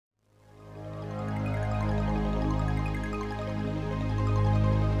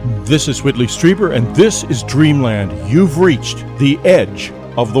This is Whitley Strieber, and this is Dreamland. You've reached the edge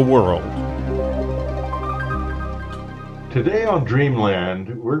of the world. Today on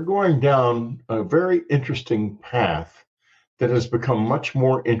Dreamland, we're going down a very interesting path that has become much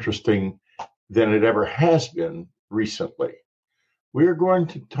more interesting than it ever has been recently. We're going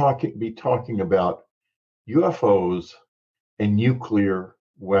to be talking about UFOs and nuclear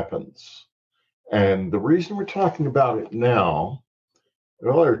weapons. And the reason we're talking about it now,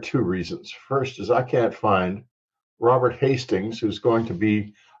 well, there are two reasons. First is I can't find Robert Hastings, who's going to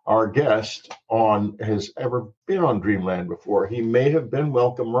be our guest has ever been on Dreamland before. He may have been,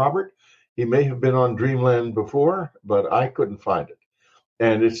 welcome Robert, he may have been on Dreamland before, but I couldn't find it.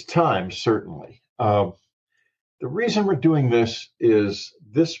 And it's time, certainly. The reason we're doing this is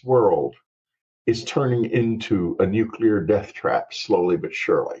this world is turning into a nuclear death trap, slowly but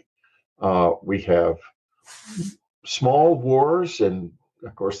surely. We have small wars, and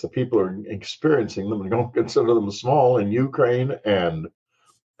of course the people are experiencing them and don't consider them small in Ukraine and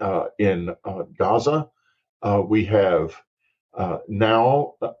in Gaza. We have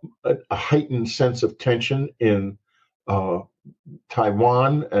now a heightened sense of tension in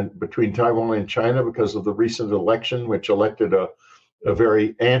Taiwan and between Taiwan and China because of the recent election, which elected a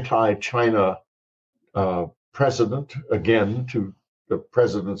very anti-China president again to the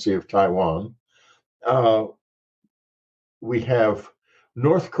presidency of Taiwan. We have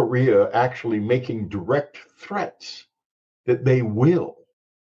North Korea actually making direct threats that they will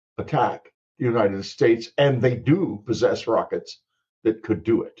attack the United States, and they do possess rockets that could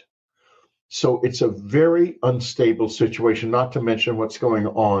do it. So it's a very unstable situation. Not to mention what's going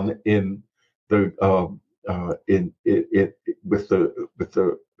on in the with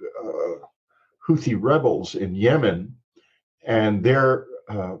the Houthi rebels in Yemen and their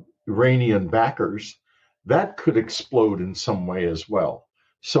Iranian backers. That could explode in some way as well.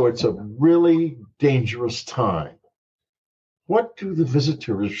 So it's a really dangerous time. What do the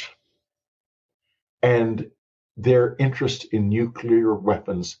visitors and their interest in nuclear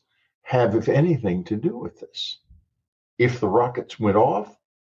weapons have, if anything, to do with this? If the rockets went off,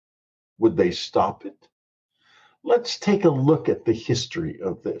 would they stop it? Let's take a look at the history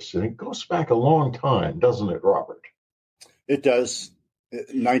of this. And it goes back a long time, doesn't it, Robert? It does.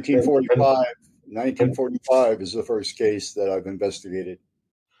 1945 is the first case that I've investigated.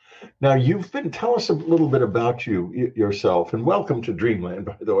 Now, tell us a little bit about yourself, and welcome to Dreamland,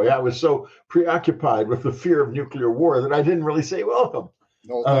 by the way. I was so preoccupied with the fear of nuclear war that I didn't really say welcome.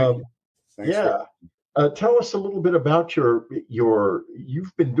 No, thank you. Thanks. Tell us a little bit about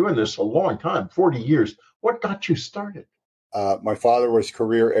you've been doing this a long time, 40 years. What got you started? My father was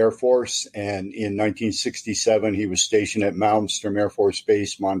career Air Force, and in 1967, he was stationed at Malmstrom Air Force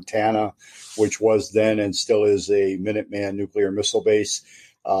Base, Montana, which was then and still is a Minuteman nuclear missile base.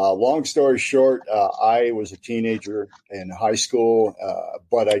 Long story short, I was a teenager in high school,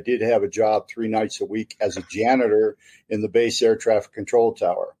 but I did have a job 3 nights a week as a janitor in the base air traffic control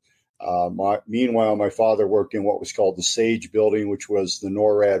tower. Meanwhile, my father worked in what was called the SAGE building, which was the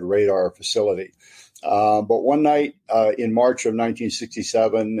NORAD radar facility. But one night in March of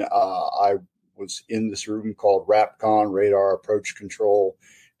 1967, I was in this room called RAPCON, Radar Approach Control,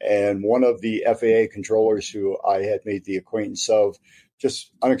 and one of the FAA controllers who I had made the acquaintance of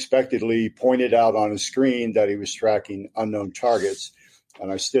just unexpectedly pointed out on his screen that he was tracking unknown targets.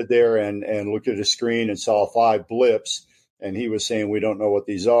 And I stood there and looked at his screen and saw 5 blips. And he was saying, we don't know what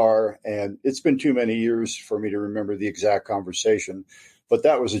these are. And it's been too many years for me to remember the exact conversation. But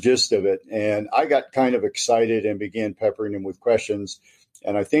that was the gist of it. And I got kind of excited and began peppering him with questions.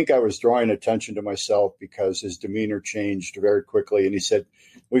 And I think I was drawing attention to myself because his demeanor changed very quickly. And he said,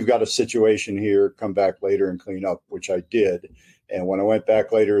 we've got a situation here. Come back later and clean up, which I did. And when I went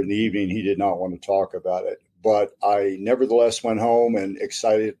back later in the evening, he did not want to talk about it. But I nevertheless went home and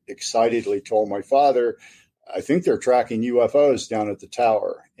excitedly told my father, I think they're tracking UFOs down at the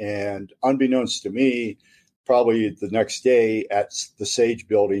tower. And unbeknownst to me, probably the next day at the SAGE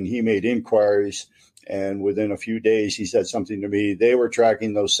building, he made inquiries. And within a few days, he said something to me. They were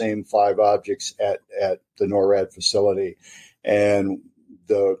tracking those same 5 objects at the NORAD facility. And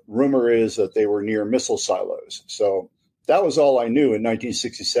the rumor is that they were near missile silos. So that was all I knew in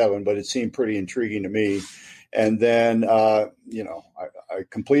 1967, but it seemed pretty intriguing to me. And then, I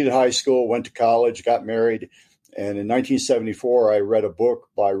completed high school, went to college, got married. And in 1974, I read a book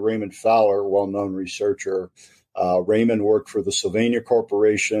by Raymond Fowler, well-known researcher. Raymond worked for the Sylvania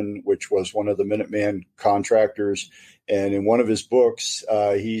Corporation, which was one of the Minuteman contractors. And in one of his books,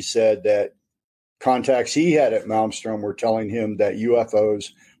 he said that contacts he had at Malmstrom were telling him that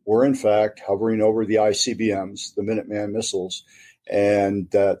UFOs were, in fact, hovering over the ICBMs, the Minuteman missiles, and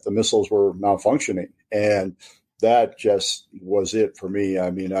that the missiles were malfunctioning. And that just was it for me.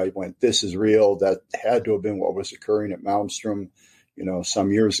 I mean, I went, this is real. That had to have been what was occurring at Malmstrom,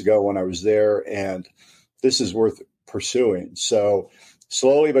 some years ago when I was there. And this is worth pursuing. So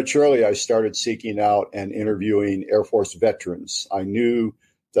slowly but surely, I started seeking out and interviewing Air Force veterans. I knew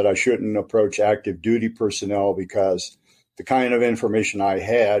that I shouldn't approach active duty personnel because the kind of information I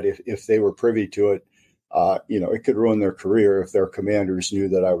had, if they were privy to it, it could ruin their career if their commanders knew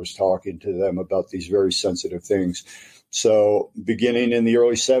that I was talking to them about these very sensitive things. So beginning in the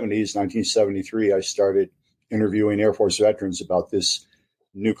early 70s, 1973, I started interviewing Air Force veterans about this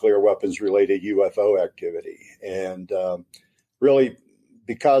nuclear weapons related UFO activity. And really,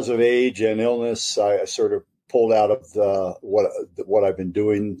 because of age and illness, I sort of pulled out of what I've been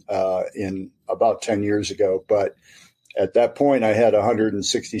doing in about 10 years ago. But at that point, I had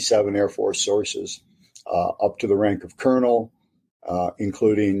 167 Air Force sources, up to the rank of colonel,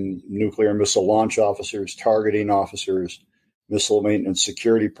 including nuclear missile launch officers, targeting officers, missile maintenance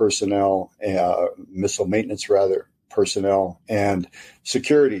security personnel, missile maintenance personnel, and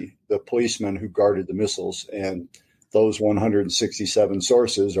security, the policemen who guarded the missiles. And those 167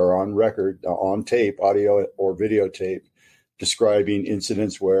 sources are on record, on tape, audio or videotape, describing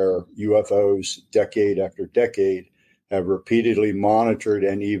incidents where UFOs, decade after decade, have repeatedly monitored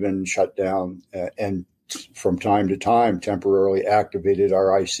and even shut down and from time to time temporarily activated our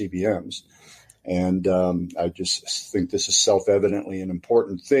ICBMs. And I just think this is self-evidently an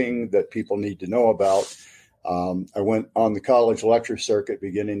important thing that people need to know about. I went on the college lecture circuit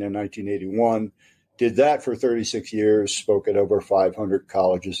beginning in 1981, did that for 36 years, spoke at over 500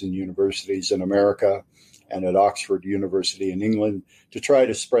 colleges and universities in America and at Oxford University in England to try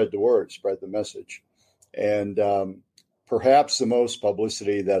to spread the word, spread the message. And perhaps the most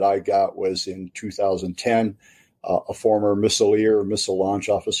publicity that I got was in 2010. A former missile launch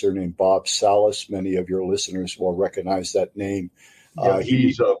officer named Bob Salas. Many of your listeners will recognize that name.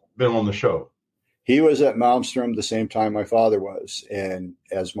 He's been on the show. He was at Malmstrom the same time my father was. And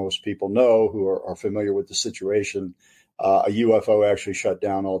as most people know who are familiar with the situation, a UFO actually shut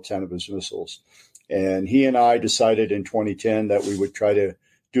down all 10 of his missiles. And he and I decided in 2010 that we would try to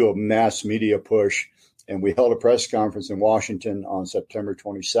do a mass media push. And we held a press conference in Washington on September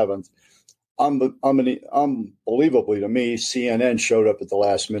 27th. Unbelievably to me, CNN showed up at the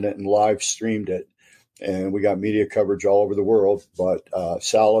last minute and live streamed it. And we got media coverage all over the world. But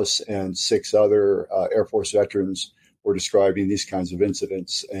Salas and 6 other Air Force veterans were describing these kinds of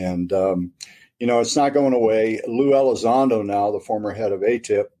incidents. And, it's not going away. Lou Elizondo now, the former head of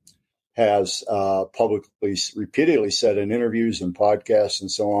ATIP, has publicly, repeatedly said in interviews and podcasts and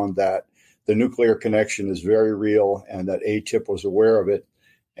so on that the nuclear connection is very real and that ATIP was aware of it.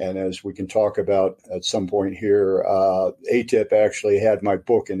 And as we can talk about at some point here, ATIP actually had my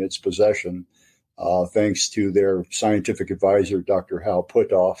book in its possession, thanks to their scientific advisor, Dr. Hal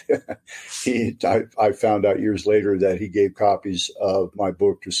Puthoff. I found out years later that he gave copies of my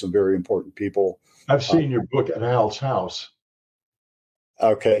book to some very important people. I've seen your book at Hal's house.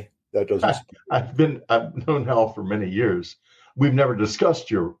 Okay, that doesn't. I've known Hal for many years. We've never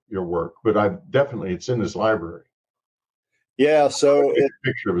discussed your work, but it's in his library. Yeah, so I'll take a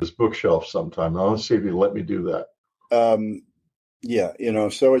picture of his bookshelf sometime. I'll see if he'll let me do that. So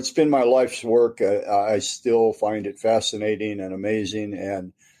it's been my life's work. I still find it fascinating and amazing.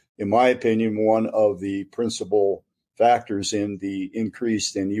 And in my opinion, one of the principal factors in the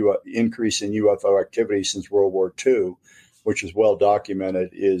increase in UFO activity since World War II, which is well documented,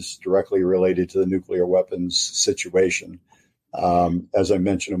 is directly related to the nuclear weapons situation. As I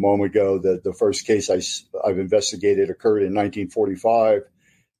mentioned a moment ago, the first case I've investigated occurred in 1945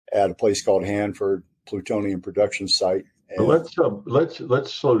 at a place called Hanford plutonium production site. And let's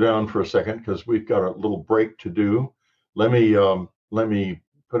slow down for a second because we've got a little break to do. Let me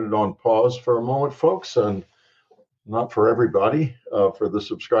put it on pause for a moment, folks, and not for everybody. For the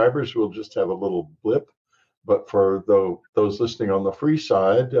subscribers, we'll just have a little blip. But for those listening on the free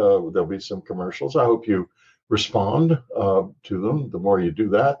side, there'll be some commercials. I hope you respond to them. The more you do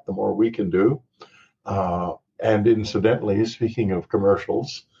that, the more we can do. And incidentally, speaking of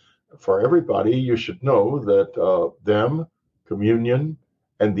commercials, for everybody, you should know that them, Communion,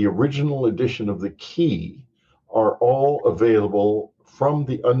 and the original edition of The Key are all available from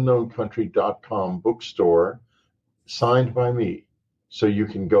the unknowncountry.com bookstore, signed by me. So you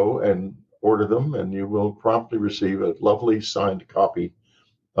can go and order them, and you will promptly receive a lovely signed copy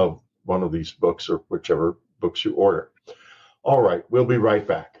of one of these books or whichever books you order. All right, we'll be right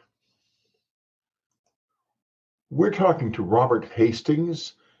back. We're talking to Robert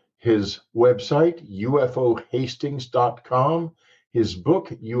Hastings. His website, ufohastings.com, his book,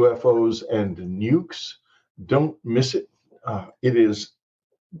 UFOs and Nukes. Don't miss it. It is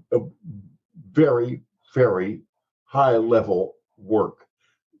a very, very high level work.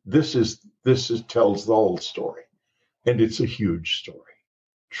 This tells the whole story, and it's a huge story,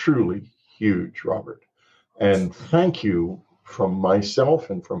 truly huge, Robert. And thank you from myself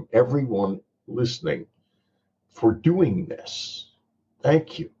and from everyone listening for doing this.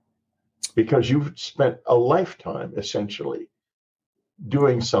 Thank you, because you've spent a lifetime essentially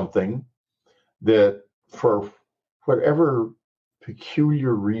doing something that, for whatever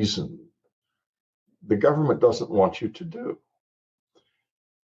peculiar reason, the government doesn't want you to do.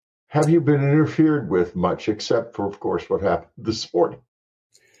 Have you been interfered with much, except for, of course, what happened this morning?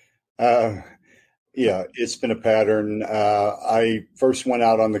 Yeah, it's been a pattern. I first went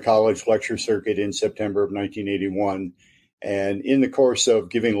out on the college lecture circuit in September of 1981. And in the course of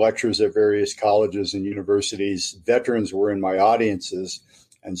giving lectures at various colleges and universities, veterans were in my audiences.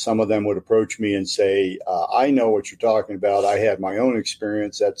 And some of them would approach me and say, I know what you're talking about. I had my own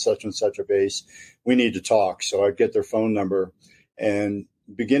experience at such and such a base. We need to talk. So I'd get their phone number. And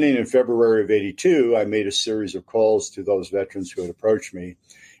beginning in February of 82, I made a series of calls to those veterans who had approached me,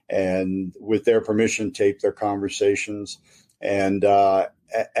 and with their permission, taped their conversations. And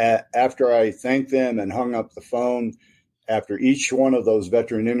after I thanked them and hung up the phone, after each one of those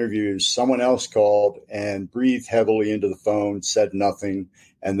veteran interviews, someone else called and breathed heavily into the phone, said nothing,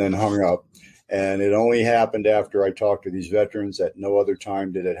 and then hung up. And it only happened after I talked to these veterans. At no other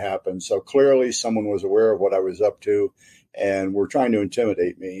time did it happen. So clearly someone was aware of what I was up to and were trying to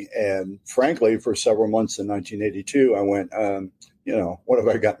intimidate me. And frankly, for several months in 1982, I went, what have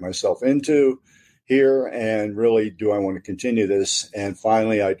I gotten myself into here? And really, do I want to continue this? And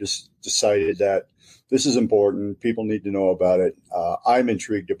finally, I just decided that this is important. People need to know about it. I'm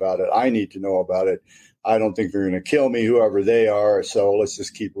intrigued about it. I need to know about it. I don't think they're going to kill me, whoever they are. So let's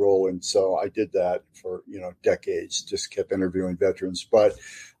just keep rolling. So I did that for, decades, just kept interviewing veterans. But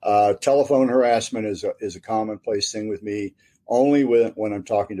telephone harassment is a commonplace thing with me, only when I'm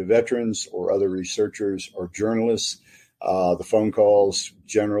talking to veterans or other researchers or journalists. The phone calls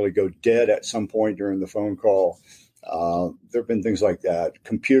generally go dead at some point during the phone call. There have been things like that.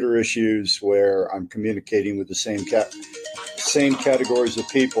 Computer issues where I'm communicating with the same categories of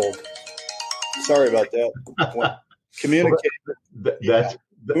people. Sorry about that. Communicate.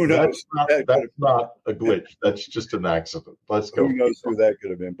 Who knows? That's not a glitch. That's just an accident. Let's go. Who knows who that could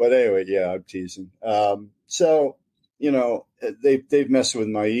have been? But anyway, yeah, I'm teasing. They've messed with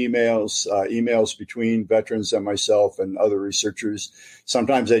my emails between veterans and myself and other researchers.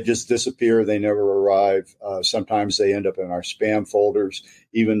 Sometimes they just disappear. They never arrive. Sometimes they end up in our spam folders,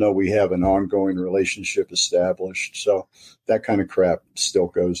 even though we have an ongoing relationship established. So that kind of crap still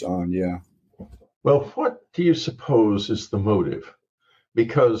goes on. Yeah. Well, what do you suppose is the motive?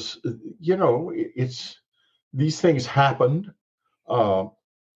 Because, these things happened.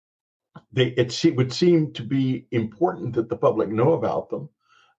 It would seem to be important that the public know about them,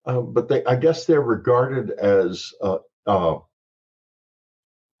 but I guess they're regarded as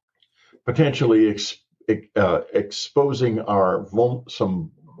potentially exposing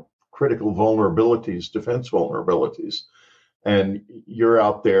some critical vulnerabilities, defense vulnerabilities. And you're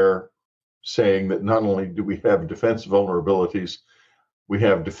out there saying that not only do we have defense vulnerabilities, we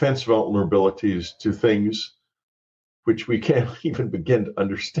have defense vulnerabilities to things which we can't even begin to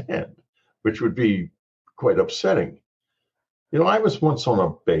understand, which would be quite upsetting. I was once on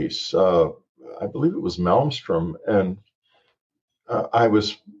a base, I believe it was Malmstrom, and I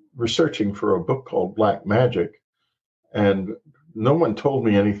was researching for a book called Black Magic, and no one told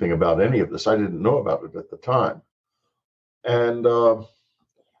me anything about any of this. I didn't know about it at the time. And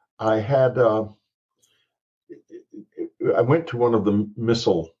I went to one of the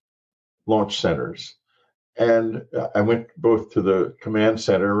missile launch centers, and I went both to the command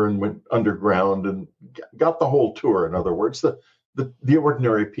center and went underground and got the whole tour. In other words, the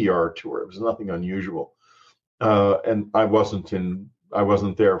ordinary PR tour. It was nothing unusual. And I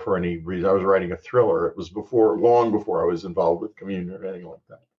wasn't there for any reason. I was writing a thriller. It was long before I was involved with communion or anything like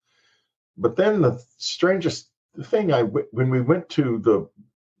that. But then the strangest thing, when we went to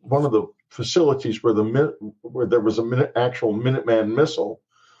one of the facilities where there was actual Minuteman missile,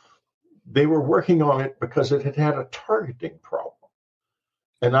 they were working on it because it had a targeting problem.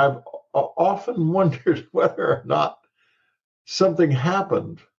 And I've often wondered whether or not something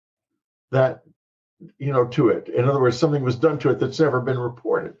happened that, to it. In other words, something was done to it that's never been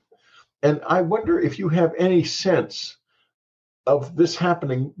reported. And I wonder if you have any sense of this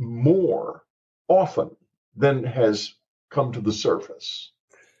happening more often than has come to the surface.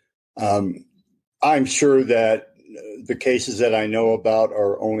 I'm sure that the cases that I know about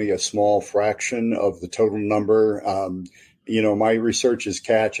are only a small fraction of the total number. My research is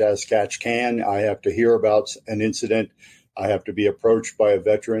catch as catch can. I have to hear about an incident. I have to be approached by a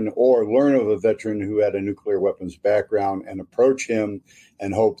veteran or learn of a veteran who had a nuclear weapons background and approach him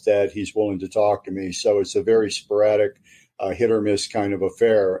and hope that he's willing to talk to me. So it's a very sporadic hit or miss kind of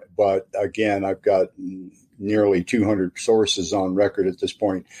affair. But again, I've got nearly 200 sources on record at this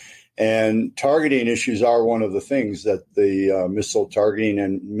point. And targeting issues are one of the things that the missile targeting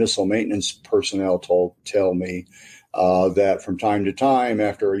and missile maintenance personnel tell me. That from time to time,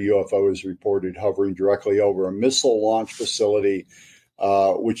 after a UFO is reported hovering directly over a missile launch facility,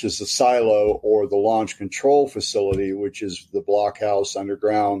 which is the silo, or the launch control facility, which is the blockhouse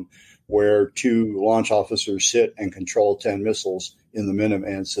underground where 2 launch officers sit and control 10 missiles in the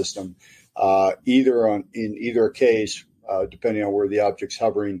Minuteman system. In either case, depending on where the object's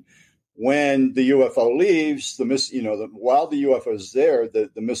hovering, when the UFO leaves, while the UFO is there, the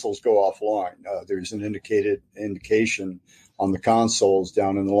missiles go offline. There's an indication on the consoles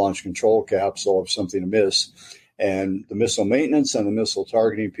down in the launch control capsule of something amiss. And the missile maintenance and the missile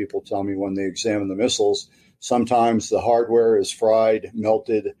targeting people tell me when they examine the missiles, sometimes the hardware is fried,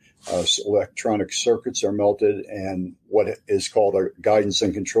 melted, electronic circuits are melted, and what is called a guidance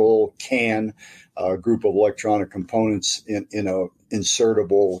and control can, a group of electronic components in a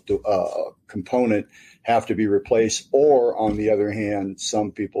insertable component, have to be replaced. Or on the other hand,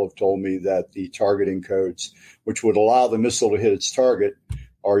 some people have told me that the targeting codes, which would allow the missile to hit its target,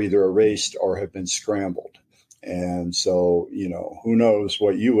 are either erased or have been scrambled. And so, who knows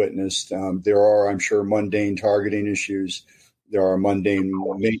what you witnessed. There are, I'm sure, mundane targeting issues. There are mundane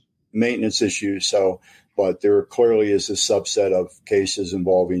maintenance issues. But there clearly is a subset of cases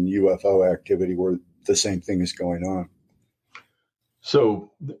involving UFO activity where the same thing is going on.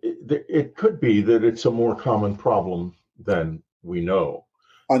 So it could be that it's a more common problem than we know.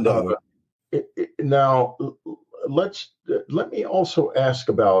 Undoubtedly. Now, let me also ask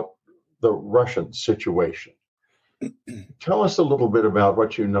about the Russian situation. Tell us a little bit about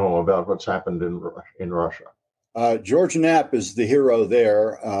what you know about what's happened in Russia. George Knapp is the hero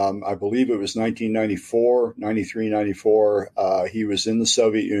there. I believe it was 93, 94. He was in the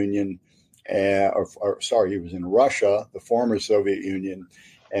Soviet Union. He was in Russia, the former Soviet Union.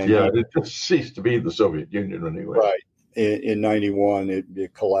 And it just ceased to be the Soviet Union anyway. Right. In 91,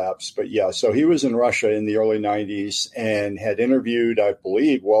 it collapsed. But yeah, so he was in Russia in the early 90s and had interviewed, I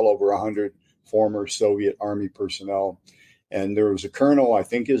believe, well over 100 former Soviet Army personnel. And there was a colonel, I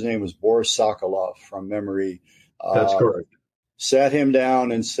think his name was Boris Sokolov from memory. That's correct. Sat him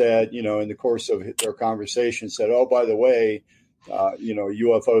down and said, in the course of their conversation, said, oh, by the way,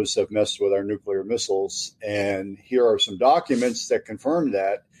 UFOs have messed with our nuclear missiles. And here are some documents that confirm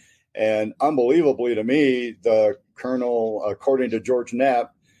that. And unbelievably to me, the colonel, according to George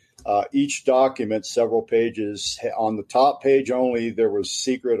Knapp, each document, several pages, on the top page only, there was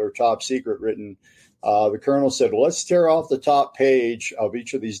secret or top secret written. The colonel said, let's tear off the top page of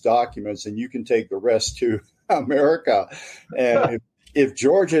each of these documents and you can take the rest to America. And if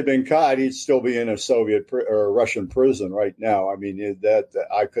George had been caught, he'd still be in a Soviet or Russian prison right now. I mean, that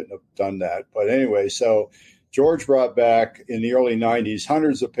I couldn't have done that. But anyway, so George brought back in the early 90s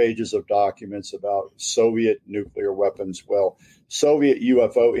hundreds of pages of documents about Soviet nuclear weapons. Well, Soviet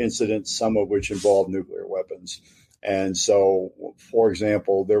UFO incidents, some of which involved nuclear weapons. And so, for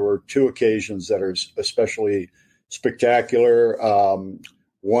example, there were 2 occasions that are especially spectacular.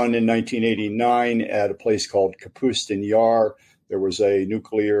 One in 1989 at a place called Kapustin Yar. There was a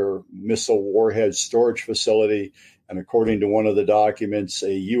nuclear missile warhead storage facility. And according to one of the documents,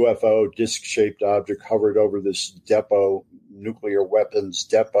 a UFO disc-shaped object hovered over this depot, nuclear weapons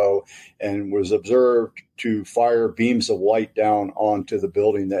depot, and was observed to fire beams of light down onto the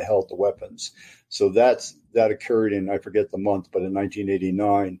building that held the weapons. So that occurred in, I forget the month, but in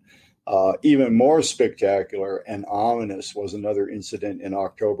 1989. Even more spectacular and ominous was another incident in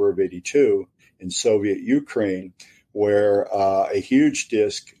October of 82 in Soviet Ukraine, where a huge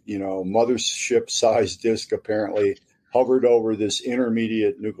disc, mothership-sized disc apparently hovered over this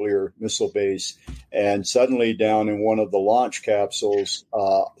intermediate nuclear missile base. And suddenly down in one of the launch capsules,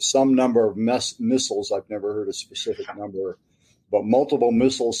 some number of missiles, I've never heard a specific number, but multiple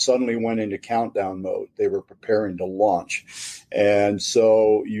missiles suddenly went into countdown mode. They were preparing to launch. And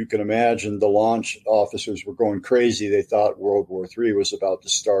so you can imagine the launch officers were going crazy. They thought World War III was about to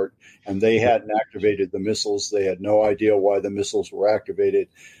start, and they hadn't activated the missiles. They had no idea why the missiles were activated.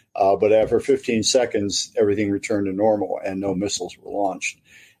 But after 15 seconds, everything returned to normal and no missiles were launched.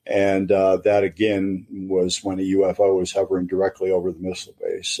 And that, again, was when a UFO was hovering directly over the missile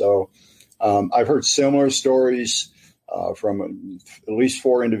base. So I've heard similar stories from at least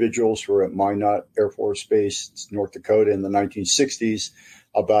 4 individuals who were at Minot Air Force Base, North Dakota, in the 1960s,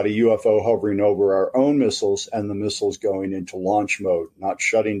 about a UFO hovering over our own missiles and the missiles going into launch mode, not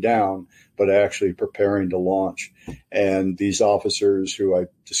shutting down, but actually preparing to launch. And these officers who I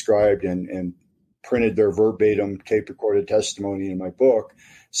described and printed their verbatim tape-recorded testimony in my book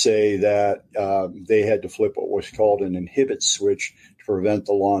say that they had to flip what was called an inhibit switch to prevent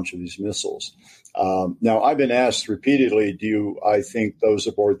the launch of these missiles. Now, I've been asked repeatedly, do I think those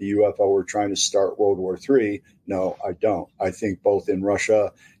aboard the UFO were trying to start World War III? No, I don't. I think both in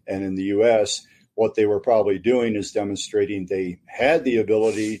Russia and in the U.S., what they were probably doing is demonstrating they had the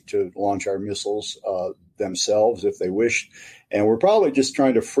ability to launch our missiles themselves if they wished. And we're probably just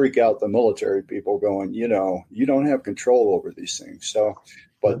trying to freak out the military people going, you don't have control over these things. So,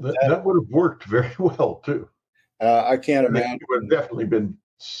 but that would have worked very well, too. I can't imagine. You would have definitely been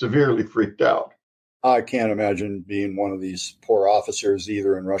severely freaked out. I can't imagine being one of these poor officers,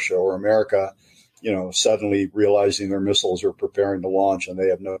 either in Russia or America, suddenly realizing their missiles are preparing to launch and they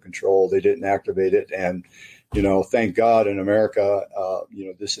have no control. They didn't activate it. And, thank God in America,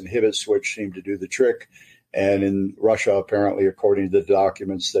 this inhibit switch seemed to do the trick. And in Russia, apparently, according to the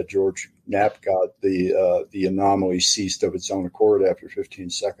documents that George Knapp got, the anomaly ceased of its own accord after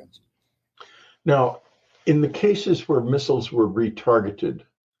 15 seconds. Now, in the cases where missiles were retargeted,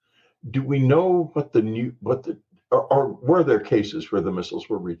 do we know or were there cases where the missiles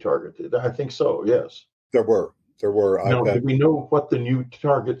were retargeted? I think so, yes. There were. Now, do we know what the new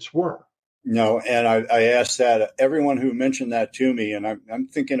targets were? No, and I asked that everyone who mentioned that to me, and I'm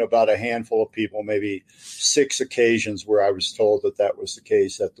thinking about a handful of people, maybe 6 occasions where I was told that was the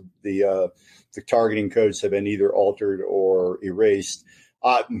case, that the targeting codes have been either altered or erased.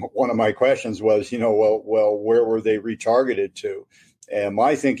 One of my questions was, well, where were they retargeted to? And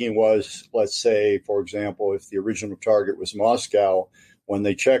my thinking was, let's say, for example, if the original target was Moscow, when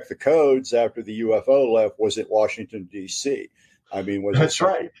they checked the codes after the UFO left, was it Washington, D.C.? I mean, That's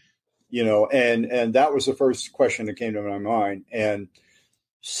right. And that was the first question that came to my mind. And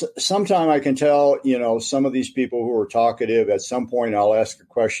sometime I can tell, some of these people who are talkative, at some point I'll ask a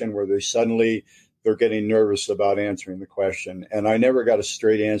question where they're getting nervous about answering the question. And I never got a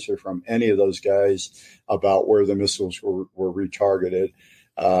straight answer from any of those guys about where the missiles were retargeted.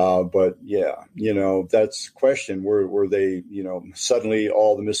 But yeah, that's the question. Were they, suddenly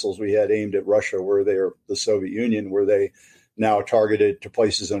all the missiles we had aimed at Russia, were they, or the Soviet Union, were they now targeted to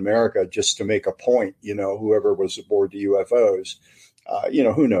places in America just to make a point, whoever was aboard the UFOs?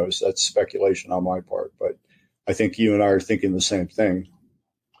 Who knows? That's speculation on my part. But I think you and I are thinking the same thing.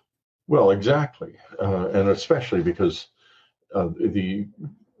 Well, exactly, and especially because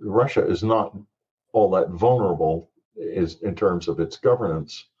Russia is not all that vulnerable in terms of its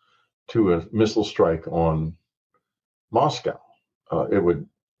governance to a missile strike on Moscow. It would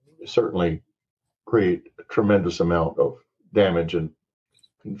certainly create a tremendous amount of damage and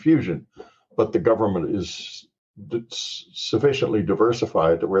confusion, but the government is sufficiently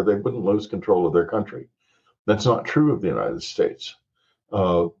diversified to where they wouldn't lose control of their country. That's not true of the United States.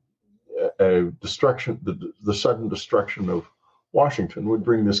 The sudden destruction of Washington would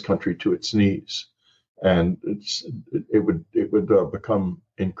bring this country to its knees, and it would become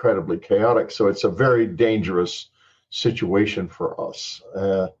incredibly chaotic. So it's a very dangerous situation for us.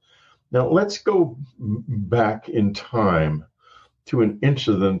 Now let's go back in time to an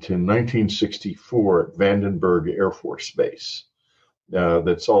incident in 1964 at Vandenberg Air Force Base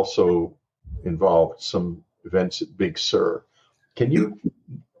that's also involved some events at Big Sur. Can you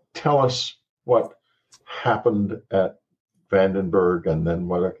tell us what happened at Vandenberg and then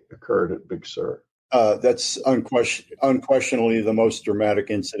what occurred at Big Sur? That's unquestionably the most dramatic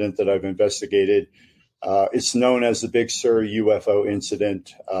incident that I've investigated. It's known as the Big Sur UFO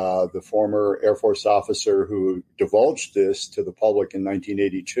incident. The former Air Force officer who divulged this to the public in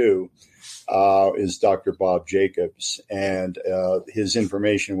 1982 is Dr. Bob Jacobs. And his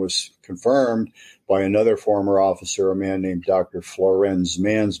information was confirmed by another former officer, a man named Dr. Florenz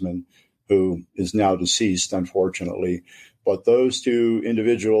Mansman, who is now deceased, unfortunately. But those 2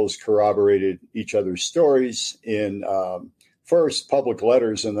 individuals corroborated each other's stories in first public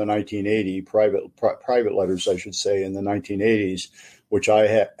letters in the 1980s, private letters, I should say, in the 1980s, which I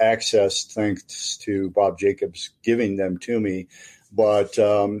had accessed thanks to Bob Jacobs giving them to me. But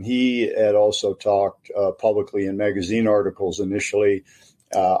he had also talked publicly in magazine articles initially.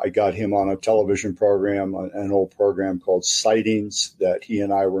 I got him on a television program, an old program called Sightings that he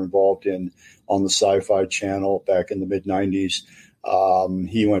and I were involved in on the Sci-Fi Channel back in the mid-90s.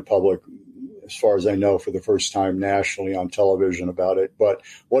 He went public as far as I know, for the first time nationally on television about it. But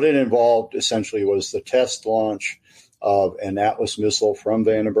what it involved essentially was the test launch of an Atlas missile from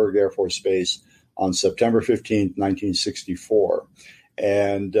Vandenberg Air Force Base on September 15th, 1964.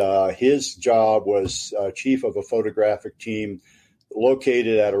 And his job was chief of a photographic team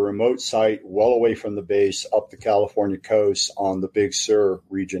located at a remote site well away from the base up the California coast on the Big Sur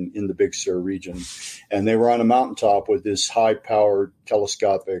region, in the Big Sur region. And they were on a mountaintop with this high-powered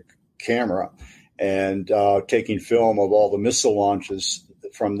telescopic camera and taking film of all the missile launches.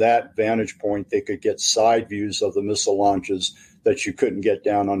 From that vantage point, they could get side views of the missile launches that you couldn't get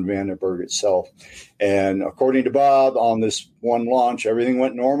down on Vandenberg itself. And according to Bob, on this one launch, everything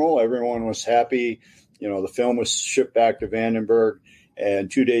went normal. Everyone was happy. You know, the film was shipped back to Vandenberg, and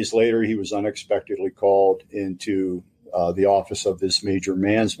 2 days later, he was unexpectedly called into the office of this Major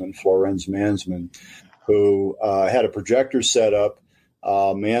Mansman, Florenz Mansman, who had a projector set up.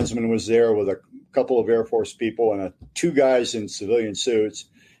 Mansman was there with a couple of Air Force people and two guys in civilian suits.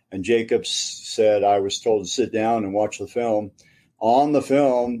 And Jacobs said, I was told to sit down and watch the film. On the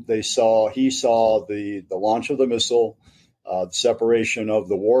film, he saw the launch of the missile, the separation of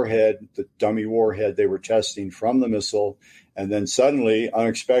the warhead, the dummy warhead they were testing from the missile. And then suddenly,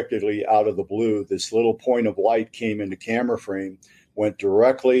 unexpectedly, out of the blue, this little point of light came into camera frame, went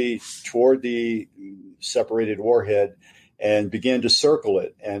directly toward the separated warhead and began to circle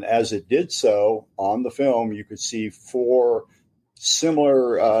it. And as it did so, on the film, you could see four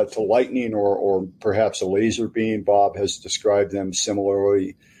similar to lightning or perhaps a laser beam. Bob has described them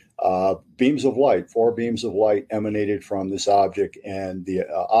similarly. Beams of light, 4 beams of light emanated from this object, and the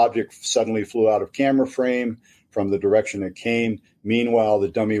object suddenly flew out of camera frame from the direction it came. Meanwhile, the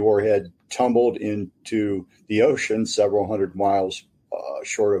dummy warhead tumbled into the ocean several hundred miles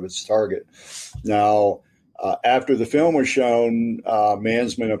short of its target. Now, after the film was shown,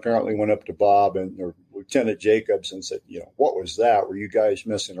 Mansman apparently went up to Bob or Lieutenant Jacobs and said, what was that? Were you guys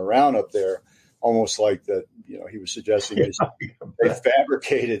messing around up there? Almost like that, he was suggesting they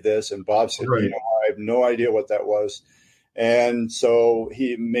fabricated this. And Bob said, right. I have no idea what that was. And so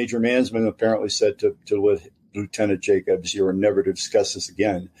Major Mansman apparently said to Lieutenant Jacobs, you are never to discuss this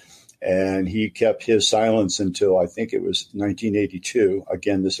again. And he kept his silence until I think it was 1982.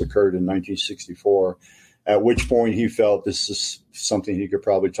 Again, this occurred in 1964, at which point he felt this is something he could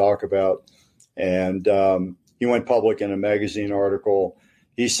probably talk about. And he went public in a magazine article.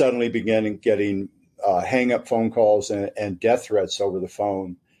 He suddenly began getting hang-up phone calls and death threats over the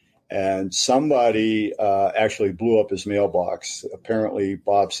phone. And somebody actually blew up his mailbox. Apparently,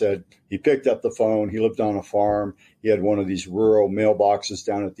 Bob said he picked up the phone. He lived on a farm. He had one of these rural mailboxes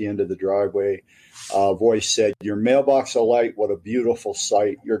down at the end of the driveway. Voice said, your mailbox alight, what a beautiful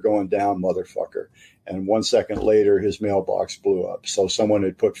sight. You're going down, motherfucker. And 1 second later, his mailbox blew up. So someone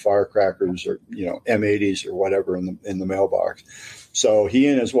had put firecrackers or, M80s or whatever in the mailbox. So he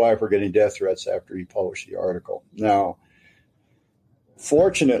and his wife were getting death threats after he published the article. Now,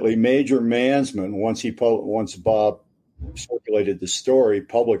 fortunately, Major Mansman, once Bob circulated the story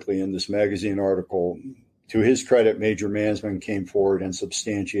publicly in this magazine article, to his credit, Major Mansman came forward and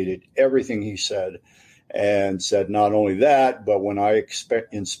substantiated everything he said, and said not only that, but when I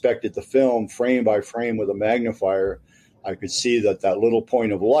inspected the film frame by frame with a magnifier, I could see that little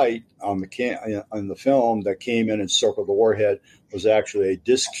point of light on the film that came in and circled the warhead was actually a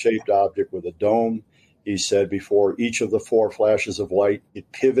disc-shaped object with a dome. He said before each of the 4 flashes of light, it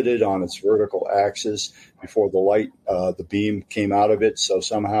pivoted on its vertical axis before the beam came out of it. So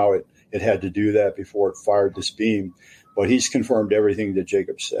somehow it had to do that before it fired this beam. But he's confirmed everything that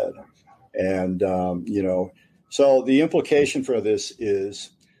Jacob said. And, so the implication for this is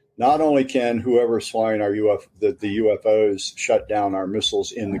not only can whoever's flying the UFOs shut down our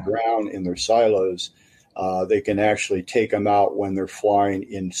missiles in the ground in their silos, they can actually take them out when they're flying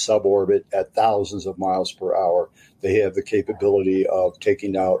in suborbit at thousands of miles per hour. They have the capability of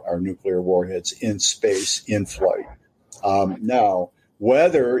taking out our nuclear warheads in space, in flight. Now,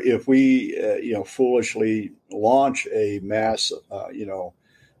 whether if we, foolishly launch a mass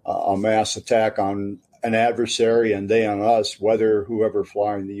attack on an adversary and they on us, whether whoever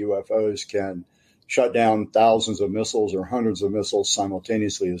flying the UFOs can shut down thousands of missiles or hundreds of missiles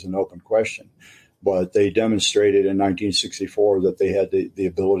simultaneously is an open question. But they demonstrated in 1964 that they had the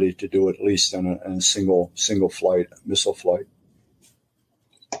ability to do it at least in a single flight, missile flight.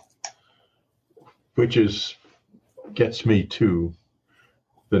 Which gets me to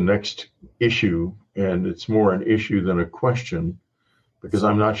the next issue, and it's more an issue than a question, because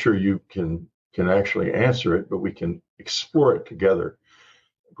I'm not sure you can actually answer it, but we can explore it together,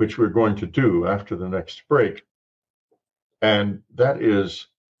 which we're going to do after the next break. And that is,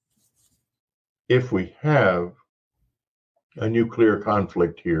 if we have a nuclear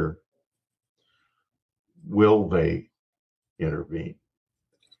conflict here, will they intervene?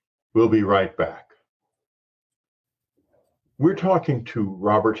 We'll be right back. We're talking to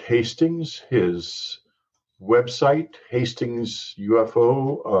Robert Hastings. His website,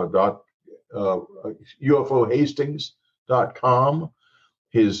 UFOhastings.com.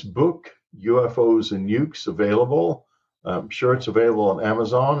 His book, UFOs and Nukes, available. I'm sure it's available on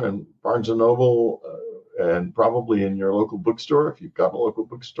Amazon and Barnes & Noble and probably in your local bookstore if you've got a local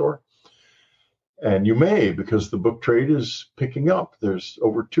bookstore. And you may, because the book trade is picking up. There's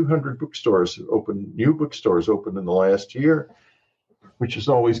over 200 bookstores open, new bookstores open in the last year, which is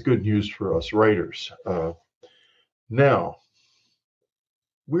always good news for us writers. Now,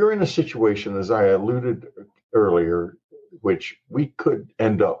 we're in a situation, as I alluded earlier, which we could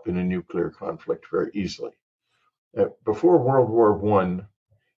end up in a nuclear conflict very easily. Before World War I,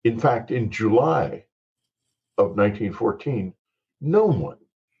 in fact, in July of 1914, no one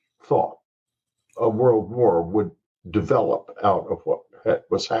thought a world war would develop out of what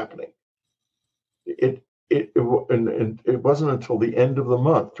was happening. It wasn't until the end of the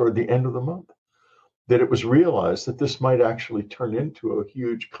month, toward the end of the month, that it was realized that this might actually turn into a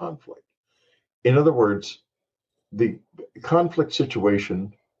huge conflict. In other words, the conflict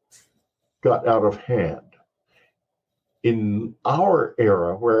situation got out of hand. In our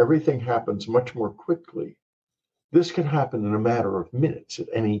era, where everything happens much more quickly, this could happen in a matter of minutes at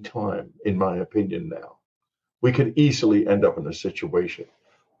any time, in my opinion now. We could easily end up in a situation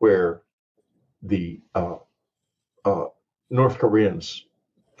where the North Koreans,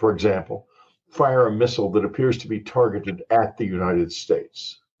 for example, fire a missile that appears to be targeted at the United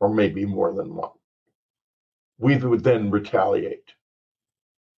States, or maybe more than one. We would then retaliate.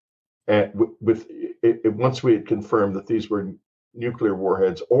 And once we had confirmed that these were nuclear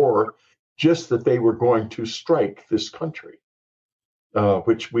warheads, or just that they were going to strike this country,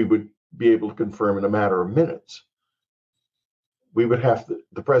 which we would be able to confirm in a matter of minutes, we would have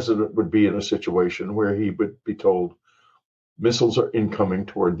the president would be in a situation where he would be told, missiles are incoming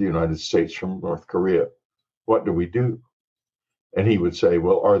toward the United States from North Korea. What do we do? And he would say,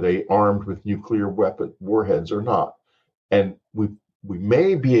 well, are they armed with nuclear warheads or not? And we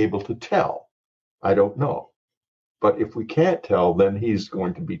may be able to tell. I don't know. But if we can't tell, then he's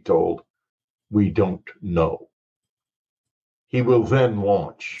going to be told, we don't know. He will then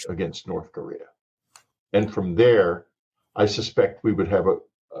launch against North Korea. And from there, I suspect we would have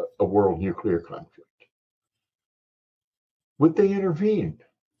a world nuclear conflict. Would they intervene,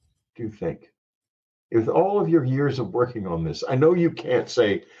 do you think? With all of your years of working on this, I know you can't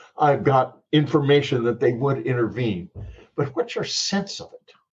say, I've got information that they would intervene, but what's your sense of it?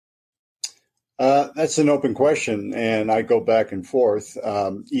 That's an open question, and I go back and forth.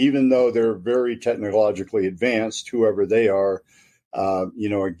 Even though they're very technologically advanced, whoever they are,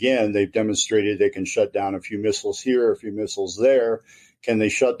 again, they've demonstrated they can shut down a few missiles here, a few missiles there. Can they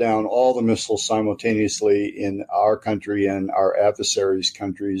shut down all the missiles simultaneously in our country and our adversaries'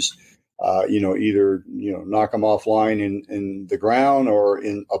 countries? Either knock them offline in the ground or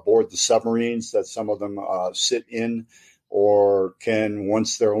aboard the submarines that some of them sit in. Or can,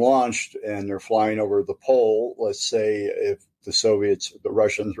 once they're launched and they're flying over the pole, let's say if the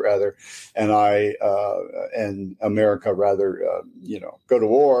Russians rather, and America rather, go to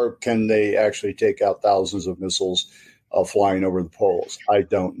war, can they actually take out thousands of missiles flying over the poles? I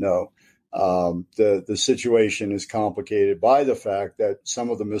don't know. The situation is complicated by the fact that some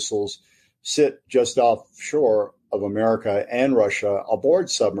of the missiles sit just offshore of America and Russia aboard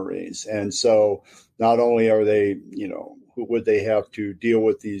submarines. And so not only are they, would they have to deal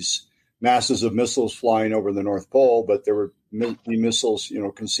with these masses of missiles flying over the North Pole, but there would be missiles,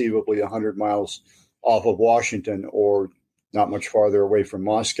 conceivably 100 miles off of Washington or not much farther away from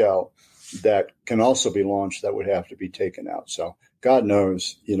Moscow that can also be launched that would have to be taken out. So God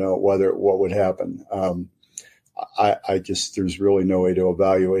knows, what would happen. There's really no way to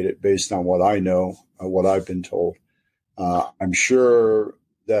evaluate it based on what I know, what I've been told. I'm sure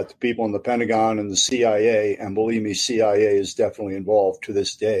that the people in the Pentagon and the CIA, and believe me, CIA is definitely involved to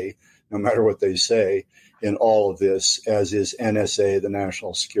this day, no matter what they say, in all of this, as is NSA, the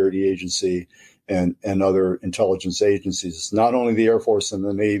National Security Agency, and other intelligence agencies. It's not only the Air Force and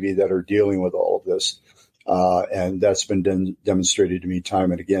the Navy that are dealing with all of this, and that's been demonstrated to me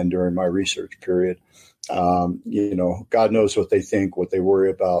time and again during my research period. God knows what they think, what they worry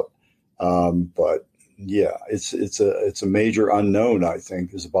about, but yeah, it's a major unknown, I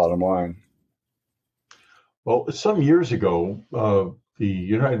think, is the bottom line. Well, some years ago, the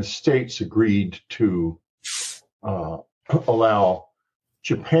United States agreed to allow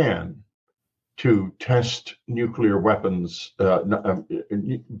Japan to test nuclear weapons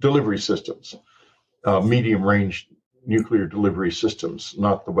delivery systems, medium range nuclear delivery systems,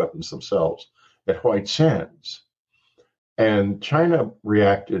 not the weapons themselves, at White Sands. And China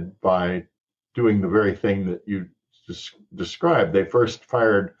reacted by doing the very thing that you described. They first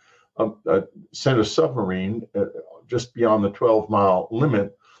sent a submarine just beyond the 12-mile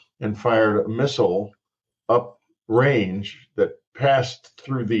limit and fired a missile up range that passed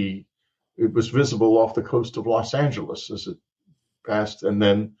through it was visible off the coast of Los Angeles as it passed. And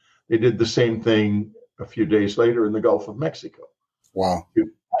then they did the same thing a few days later in the Gulf of Mexico. Wow.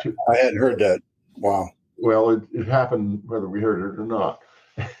 I hadn't heard that. Wow. Well, it happened whether we heard it or not.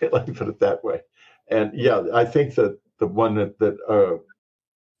 Let me put it that way. And yeah, I think that the one that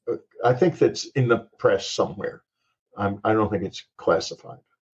I think that's in the press somewhere. I don't think it's classified.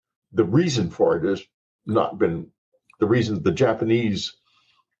 The reason for it has not been the reason. The Japanese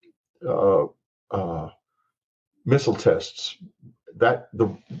missile tests, that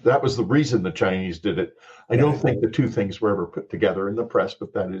was the reason the Chinese did it. I don't think the two things were ever put together in the press,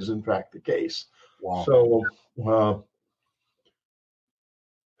 but that is in fact the case. Wow. So,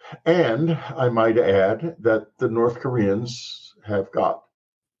 and I might add that the North Koreans have got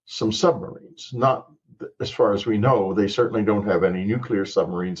some submarines. Not as far as we know, they certainly don't have any nuclear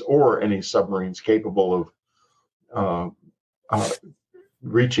submarines or any submarines capable of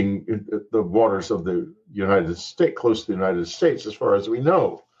reaching the waters of the United States, close to the United States, as far as we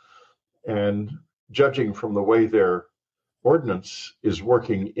know. And judging from the way their ordnance is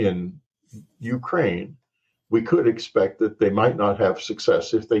working in Ukraine, we could expect that they might not have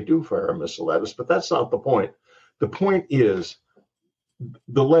success if they do fire a missile at us, but that's not the point. The point is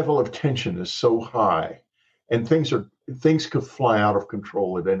the level of tension is so high, and things could fly out of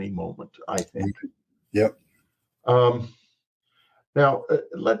control at any moment, I think. Yep. Now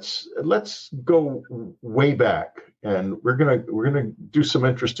let's go way back, and we're gonna do some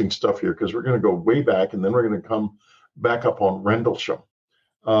interesting stuff here because we're gonna go way back, and then we're gonna come back up on Rendlesham.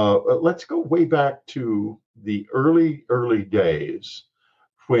 Let's go way back to the early days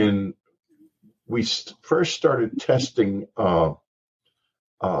when we first started testing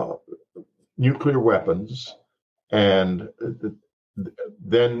nuclear weapons, and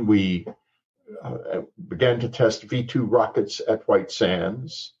then we began to test V2 rockets at White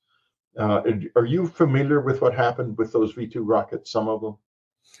Sands. Are you familiar with what happened with those V2 rockets, some of them?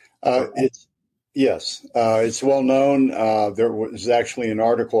 Yes, it's well known. There was actually an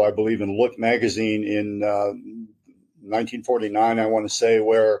article, I believe, in Look magazine in 1949, I want to say,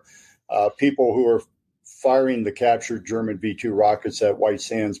 where people who were firing the captured German V2 rockets at White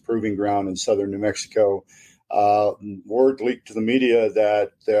Sands Proving Ground in southern New Mexico, word leaked to the media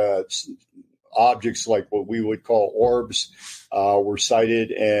that objects like what we would call orbs were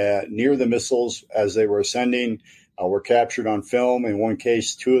sighted near the missiles as they were ascending. Were captured on film. In one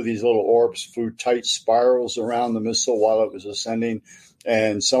case, two of these little orbs flew tight spirals around the missile while it was ascending,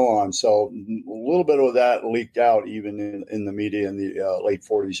 and so on. So a little bit of that leaked out even in the media in the late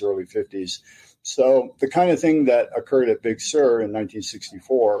 40s, early 50s. So the kind of thing that occurred at Big Sur in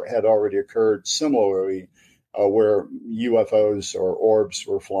 1964 had already occurred similarly, where UFOs or orbs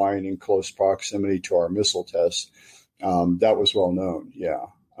were flying in close proximity to our missile tests. That was well known, yeah.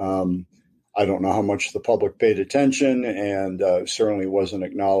 I don't know how much the public paid attention, and certainly wasn't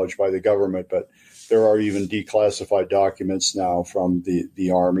acknowledged by the government, but there are even declassified documents now from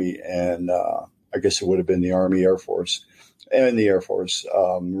the Army, and I guess it would have been the Army, Air Force, and the Air Force,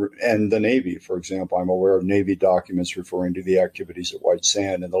 and the Navy, for example. I'm aware of Navy documents referring to the activities at White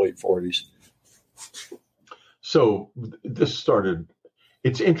Sand in the late 40s. So this started,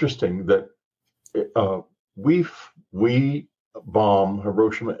 it's interesting that we bomb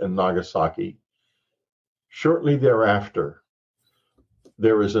Hiroshima and Nagasaki. Shortly thereafter,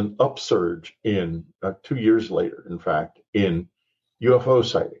 there is an upsurge in 2 years later, in fact, in UFO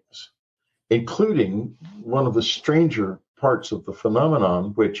sightings, including one of the stranger parts of the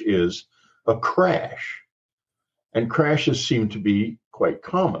phenomenon, which is a crash. And crashes seem to be quite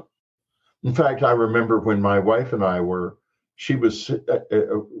common. In fact, I remember when my wife and I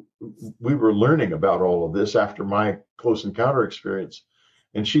we were learning about all of this after my close encounter experience.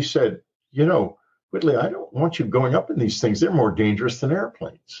 And she said, Whitley, I don't want you going up in these things. They're more dangerous than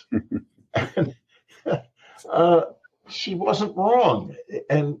airplanes. And she wasn't wrong.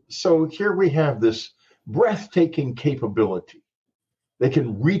 And so here we have this breathtaking capability. They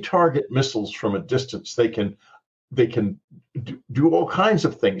can retarget missiles from a distance. They can do all kinds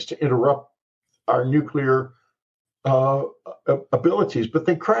of things to interrupt our nuclear abilities, but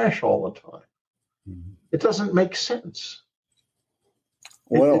they crash all the time. Mm-hmm. It doesn't make sense.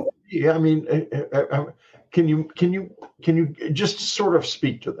 Well, Yeah, I mean, can you just sort of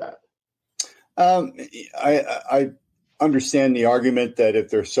speak to that? I understand the argument that if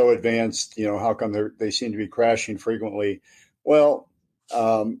they're so advanced, how come they seem to be crashing frequently? Well,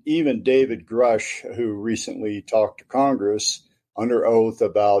 even David Grush, who recently talked to Congress under oath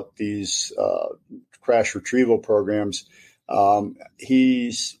about these crash retrieval programs,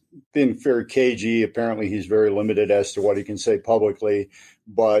 he's been very cagey. Apparently, he's very limited as to what he can say publicly.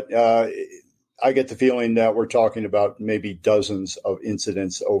 But I get the feeling that we're talking about maybe dozens of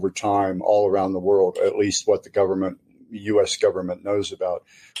incidents over time all around the world, at least what the U.S. government knows about.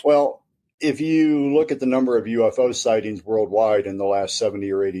 Well, if you look at the number of UFO sightings worldwide in the last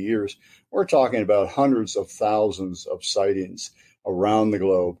 70 or 80 years, we're talking about hundreds of thousands of sightings around the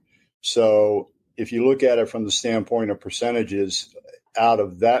globe. So if you look at it from the standpoint of percentages, out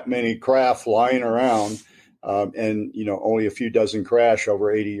of that many craft lying around, and only a few dozen crash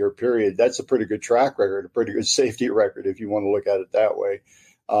over 80-year period, that's a pretty good track record, a pretty good safety record if you want to look at it that way.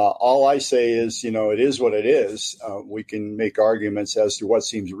 All I say is, it is what it is. We can make arguments as to what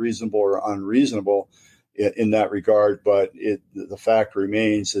seems reasonable or unreasonable in that regard, but the fact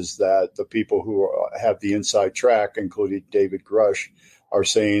remains is that the people who have the inside track, including David Grush, are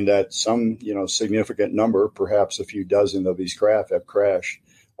saying that some significant number, perhaps a few dozen of these craft have crashed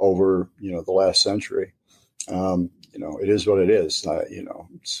over the last century. It is what it is.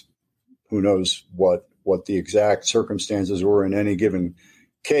 Who knows what the exact circumstances were in any given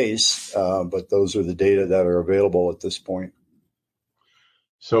case, but those are the data that are available at this point.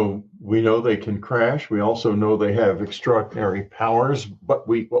 So we know they can crash. We also know they have extraordinary powers, but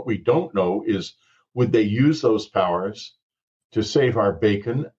what we don't know is, would they use those powers to save our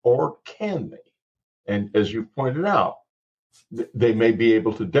bacon, or can they? And as you pointed out, they may be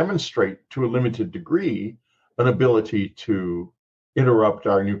able to demonstrate to a limited degree an ability to interrupt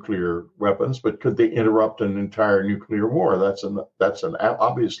our nuclear weapons, but could they interrupt an entire nuclear war? That's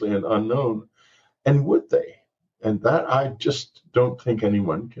obviously an unknown. And would they? And that I just don't think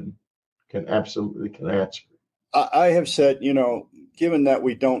anyone can absolutely answer. I have said, given that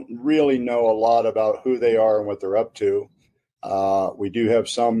we don't really know a lot about who they are and what they're up to, we do have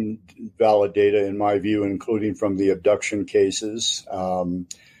some valid data, in my view, including from the abduction cases,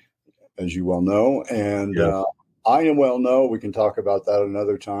 as you well know. And yes. I well know, we can talk about that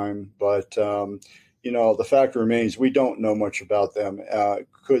another time. But, the fact remains, we don't know much about them.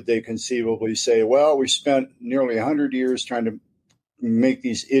 Could they conceivably say, well, we spent nearly 100 years trying to make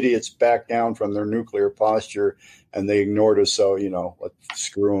these idiots back down from their nuclear posture, and they ignored us, so, let's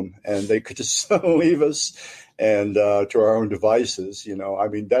screw them. And they could just leave us and to our own devices.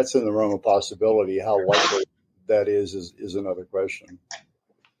 That's in the realm of possibility. How likely that is another question.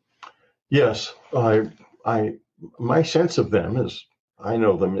 Yes, my sense of them is, I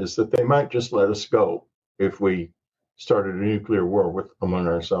know them, is that they might just let us go if we started a nuclear war among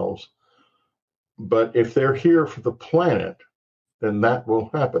ourselves. But if they're here for the planet, then that will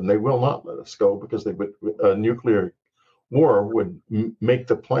happen. They will not let us go, because a nuclear war would make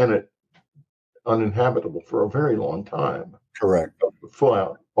the planet uninhabitable for a very long time. Correct.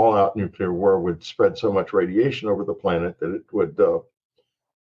 All-out nuclear war would spread so much radiation over the planet that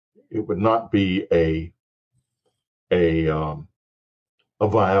it would not be a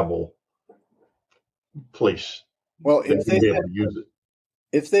viable place. Well,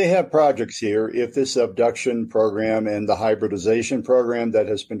 if they have projects here, if this abduction program and the hybridization program that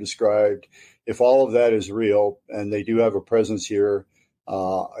has been described, if all of that is real and they do have a presence here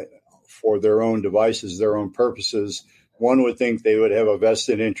for their own devices, their own purposes, one would think they would have a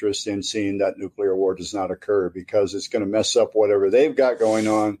vested interest in seeing that nuclear war does not occur, because it's going to mess up whatever they've got going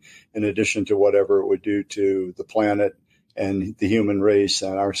on, in addition to whatever it would do to the planet and the human race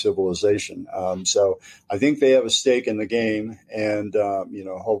and our civilization. So I think they have a stake in the game, and,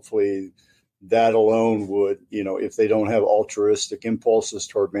 hopefully that alone would, if they don't have altruistic impulses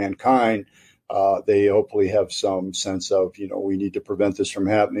toward mankind, they hopefully have some sense of, we need to prevent this from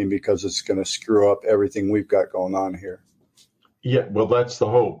happening, because it's going to screw up everything we've got going on here. Yeah, well, that's the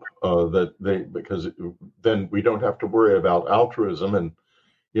hope, because then we don't have to worry about altruism. And,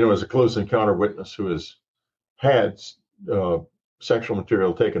 as a close encounter witness who has had sexual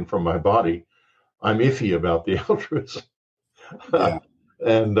material taken from my body, I'm iffy about the altruism. Yeah.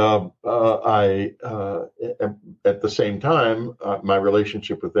 And I, at the same time, my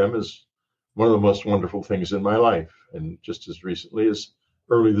relationship with them is one of the most wonderful things in my life. And just as recently as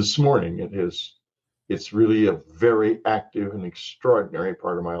early this morning, it's really a very active and extraordinary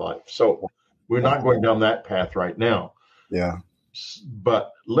part of my life. So we're not going down that path right now. Yeah.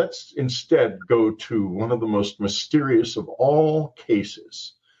 But let's instead go to one of the most mysterious of all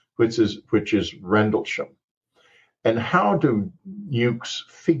cases, which is Rendlesham. And how do nukes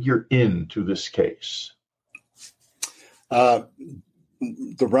figure into this case? The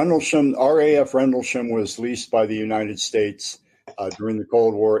Rendlesham, RAF Rendlesham, was leased by the United States during the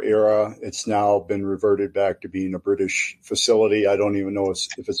Cold War era. It's now been reverted back to being a British facility. I don't even know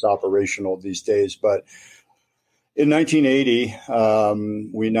if it's operational these days. But in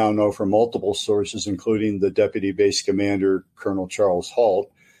 1980, we now know from multiple sources, including the Deputy Base Commander, Colonel Charles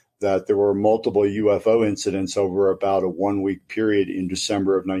Halt, that there were multiple UFO incidents over about a 1-week period in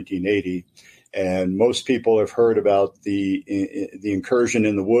December of 1980. And most people have heard about the incursion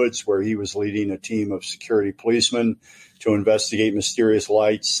in the woods where he was leading a team of security policemen to investigate mysterious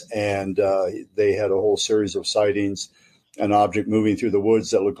lights. And they had a whole series of sightings, an object moving through the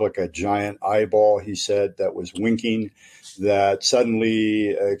woods that looked like a giant eyeball, he said, that was winking, that suddenly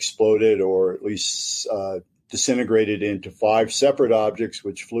exploded or at least disintegrated into 5 separate objects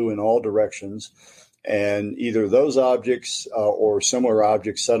which flew in all directions. And either those objects or similar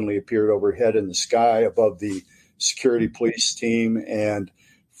objects suddenly appeared overhead in the sky above the security police team and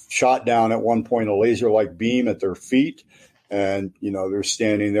shot down at one point a laser-like beam at their feet. And, they're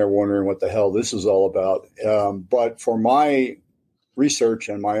standing there wondering what the hell this is all about. But for my research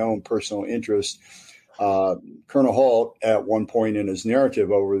and my own personal interest, Colonel Halt, at one point in his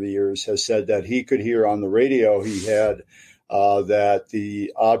narrative over the years, has said that he could hear on the radio he had that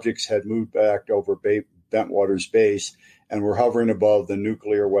the objects had moved back over Bentwaters Base and were hovering above the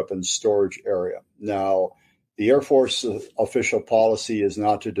nuclear weapons storage area. Now, the Air Force official policy is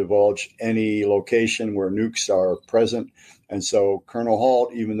not to divulge any location where nukes are present. And so Colonel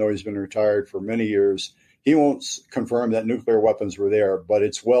Halt, even though he's been retired for many years, he won't confirm that nuclear weapons were there, but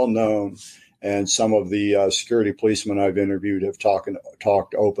it's well known. And some of the security policemen I've interviewed have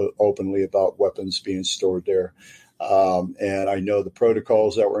talked openly about weapons being stored there. And I know the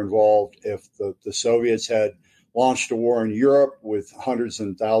protocols that were involved. If the Soviets had launched a war in Europe with hundreds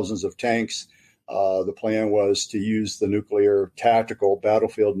and thousands of tanks, the plan was to use the nuclear tactical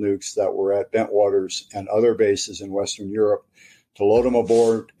battlefield nukes that were at Bentwaters and other bases in Western Europe to load them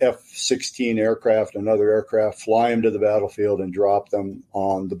aboard F-16 aircraft and other aircraft, fly them to the battlefield and drop them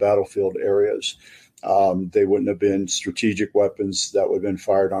on the battlefield areas. They wouldn't have been strategic weapons that would have been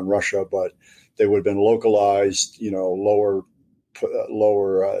fired on Russia, but they would have been localized, lower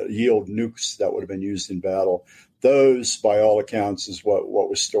yield nukes that would have been used in battle. Those, by all accounts, is what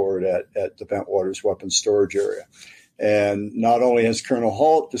was stored at the Bentwaters weapons storage area. And not only has Colonel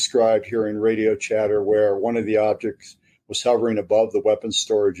Halt described hearing radio chatter where one of the objects was hovering above the weapons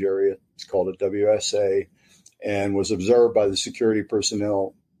storage area, it's called a WSA, and was observed by the security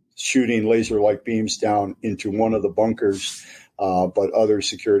personnel shooting laser-like beams down into one of the bunkers. But other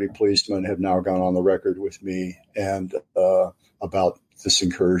security policemen have now gone on the record with me and about this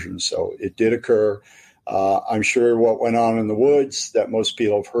incursion. So it did occur. I'm sure what went on in the woods that most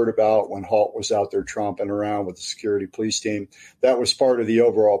people have heard about when Halt was out there tromping around with the security police team, that was part of the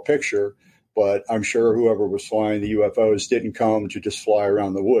overall picture. But I'm sure whoever was flying the UFOs didn't come to just fly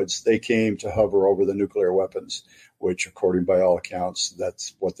around the woods. They came to hover over the nuclear weapons, which, according by all accounts,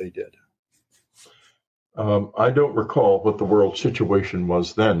 that's what they did. I don't recall what the world situation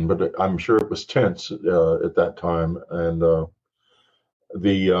was then, but I'm sure it was tense at that time. And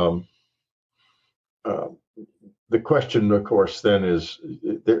the question, of course, then is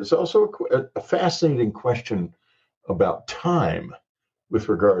there's also a fascinating question about time with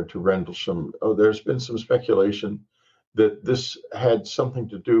regard to Rendlesham. There's been some speculation that this had something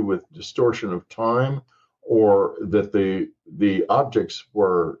to do with distortion of time, or that the objects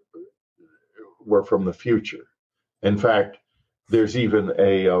were from the future. In fact, there's even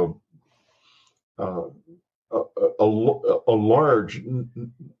a large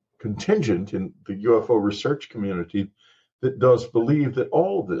contingent in the UFO research community that does believe that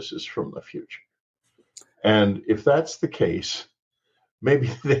all of this is from the future. And if that's the case,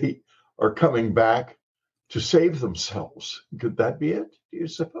 maybe they are coming back to save themselves. Could that be it, do you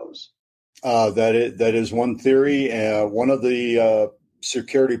suppose? That is one theory. One of the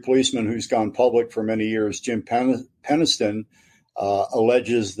security policeman who's gone public for many years, Jim Peniston,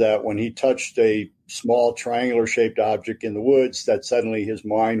 alleges that when he touched a small triangular-shaped object in the woods, that suddenly his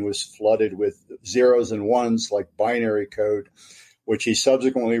mind was flooded with zeros and ones like binary code, which he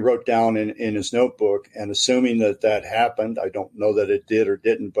subsequently wrote down in his notebook. And assuming that happened, I don't know that it did or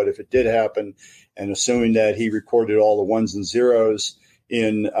didn't, but if it did happen, and assuming that he recorded all the ones and zeros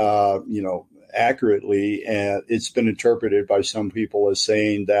in, accurately, and it's been interpreted by some people as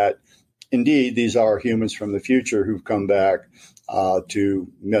saying that indeed these are humans from the future who've come back.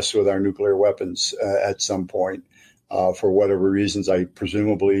 to mess with our nuclear weapons at some point for whatever reasons,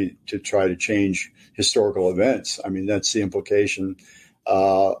 presumably to try to change historical events. I mean, that's the implication.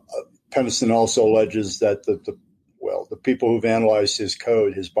 Penniston also alleges that the people who've analyzed his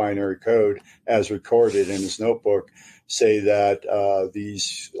code, his binary code, as recorded in his notebook, say that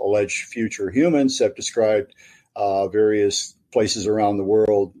these alleged future humans have described various places around the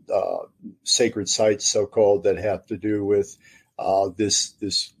world, sacred sites, so-called, that have to do with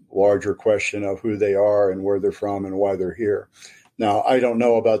this larger question of who they are and where they're from and why they're here. Now, I don't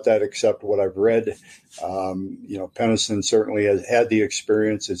know about that except what I've read. Penniston certainly has had the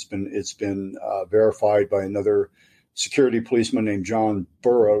experience. It's been verified by another security policeman named John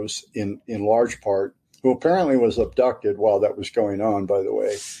Burroughs, in large part, who apparently was abducted while that was going on, by the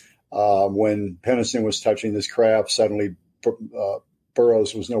way. When Penniston was touching this craft, suddenly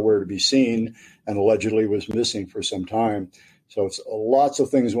Burroughs was nowhere to be seen and allegedly was missing for some time. So it's lots of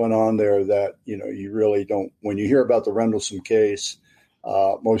things went on there that, you really don't, when you hear about the Rendlesham case,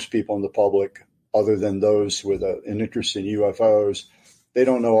 most people in the public, other than those with an interest in UFOs, they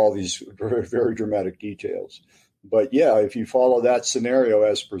don't know all these very, very dramatic details. But yeah, if you follow that scenario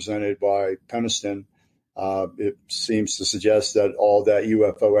as presented by Penniston, it seems to suggest that all that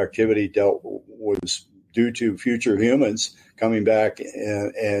UFO activity was due to future humans coming back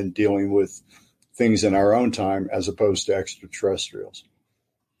and dealing with things in our own time as opposed to extraterrestrials.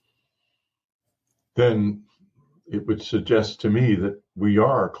 Then it would suggest to me that we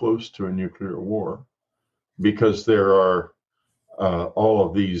are close to a nuclear war, because there are all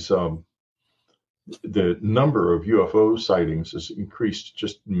of these, the number of UFO sightings has increased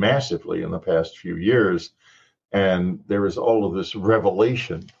just massively in the past few years. And there is all of this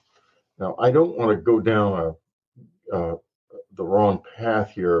revelation. Now, I don't want to go down the wrong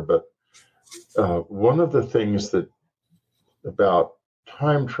path here, but one of the things about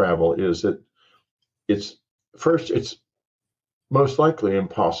time travel is that it's most likely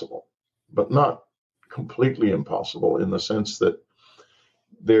impossible, but not completely impossible, in the sense that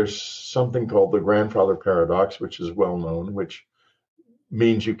there's something called the grandfather paradox, which is well known, which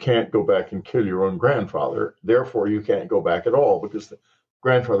means you can't go back and kill your own grandfather. Therefore, you can't go back at all, because the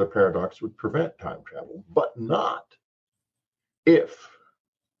grandfather paradox would prevent time travel, but not if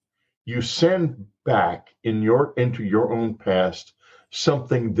you send back into your own past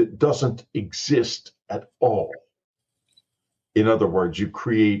something that doesn't exist at all. In other words, you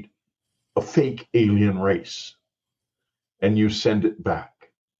create a fake alien race and you send it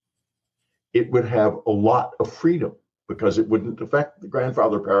back. It would have a lot of freedom, because it wouldn't affect the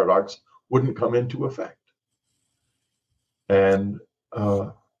grandfather paradox, wouldn't come into effect. And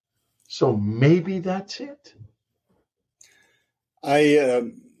so maybe that's it.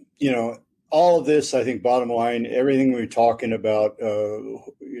 All of this, I think, bottom line, everything we're talking about,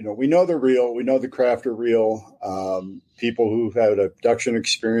 we know they're real. We know the craft are real. People who've had abduction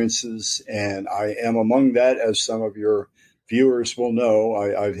experiences, and I am among that, as some of your viewers will know.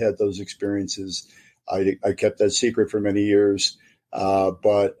 I've had those experiences. I kept that secret for many years,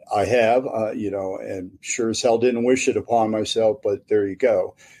 but I have, and sure as hell didn't wish it upon myself. But there you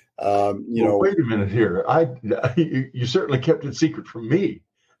go. Wait a minute here. You certainly kept it secret from me.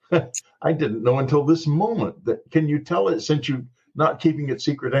 I didn't know until this moment. Can you tell it, since you're not keeping it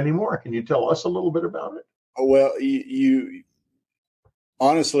secret anymore? Can you tell us a little bit about it? Well, you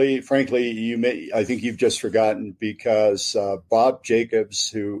honestly, frankly, I think you've just forgotten, because Bob Jacobs,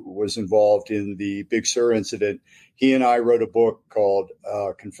 who was involved in the Big Sur incident, he and I wrote a book called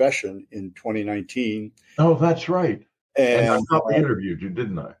Confession in 2019. Oh, that's right. And I probably I interviewed you,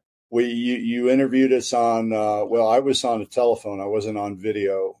 didn't I? You interviewed us on, I was on a telephone. I wasn't on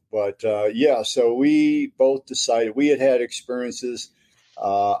video. But so we both decided we had experiences.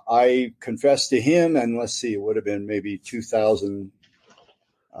 I confessed to him, and let's see, it would have been maybe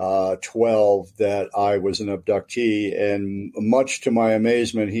 2012 that I was an abductee. And much to my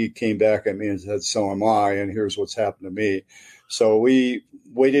amazement, he came back at me and said, "So am I, and here's what's happened to me." So we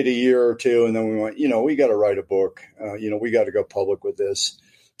waited a year or two, and then we went, we got to write a book. We got to go public with this.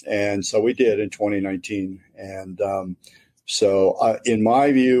 And so we did in 2019. And in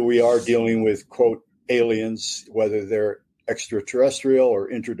my view, we are dealing with, quote, aliens, whether they're extraterrestrial or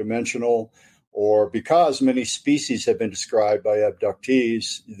interdimensional, or because many species have been described by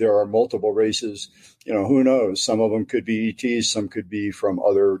abductees, there are multiple races. Who knows? Some of them could be ETs, some could be from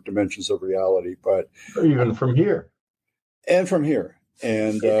other dimensions of reality, but even from here. And from here.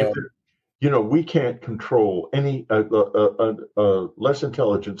 And we can't control any less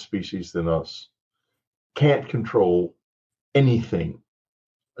intelligent species than us. Can't control anything,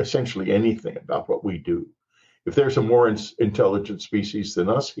 essentially anything about what we do. if there's a more intelligent species than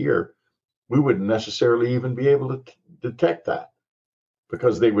us here, we wouldn't necessarily even be able to detect that,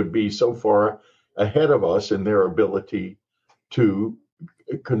 because they would be so far ahead of us in their ability to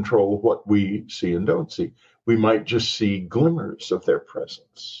control what we see and don't see. We might just see glimmers of their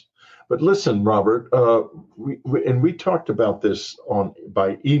presence. But listen, Robert, we talked about this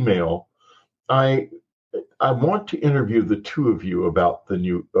by email. I want to interview the two of you about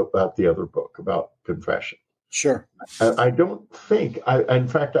the other book, about Confession. Sure. I don't think in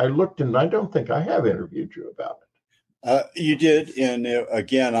fact, I looked and I don't think I have interviewed you about it. You did, and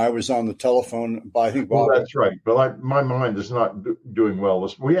again, I was on the telephone. I think Bob. Well, that's right. But my mind is not doing well.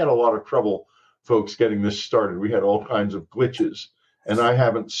 We had a lot of trouble, folks, getting this started. We had all kinds of glitches, and I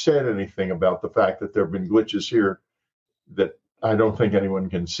haven't said anything about the fact that there have been glitches here that I don't think anyone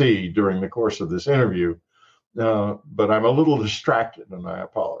can see during the course of this interview. But I'm a little distracted, and I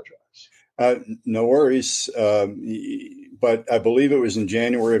apologize. No worries. But I believe it was in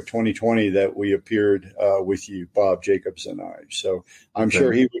January of 2020 that we appeared with you, Bob Jacobs and I. So I'm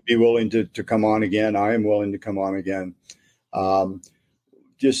sure he would be willing to come on again. I am willing to come on again.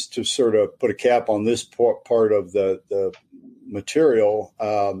 Just to sort of put a cap on this part of the material,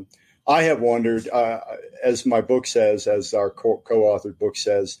 I have wondered, as my book says, as our co-authored book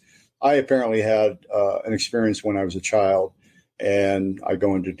says, I apparently had an experience when I was a child. And I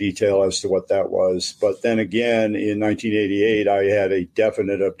go into detail as to what that was. But then again, in 1988, I had a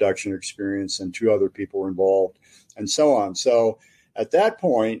definite abduction experience and two other people were involved and so on. So at that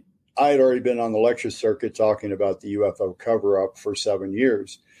point, I had already been on the lecture circuit talking about the UFO cover-up for 7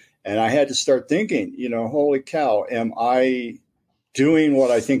 years. And I had to start thinking, holy cow, am I doing what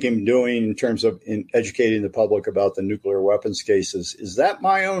I think I'm doing in terms of educating the public about the nuclear weapons cases? Is that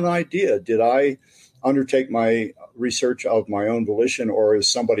my own idea? Did I undertake my research of my own volition, or is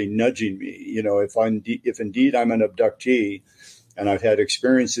somebody nudging me? If indeed I'm an abductee and I've had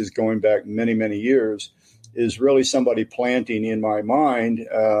experiences going back many, many years, is really somebody planting in my mind,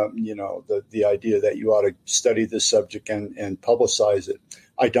 the idea that you ought to study this subject and publicize it.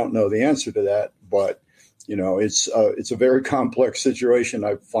 I don't know the answer to that, but it's a very complex situation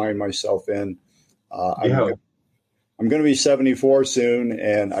I find myself in. I'm going to be 74 soon,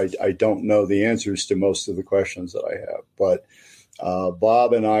 and I don't know the answers to most of the questions that I have. But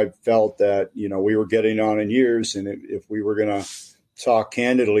Bob and I felt that, we were getting on in years, and if we were going to talk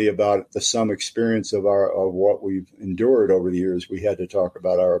candidly about some experience of what we've endured over the years, we had to talk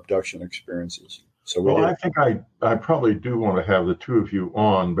about our abduction experiences. So I think I probably do want to have the two of you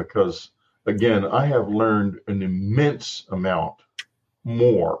on because, again, I have learned an immense amount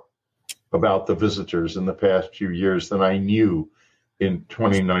more about the visitors in the past few years than I knew in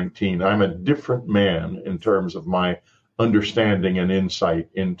 2019. I'm a different man in terms of my understanding and insight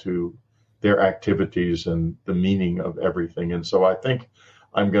into their activities and the meaning of everything. And so I think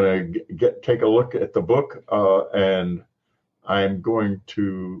I'm going to take a look at the book, and I'm going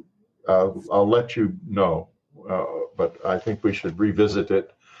to, I'll let you know, but I think we should revisit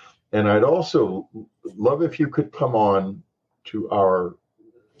it. And I'd also love if you could come on to our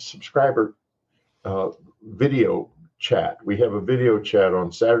subscriber video chat. We have a video chat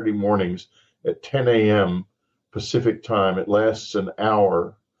on Saturday mornings at 10 a.m. Pacific time. It lasts an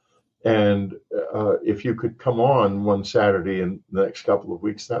hour. And if you could come on one Saturday in the next couple of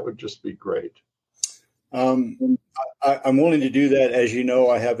weeks, that would just be great. I'm willing to do that. As you know,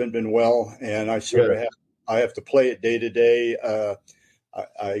 I haven't been well, and I have to play it day to day.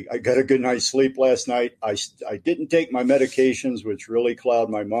 I got a good night's sleep last night. I didn't take my medications, which really cloud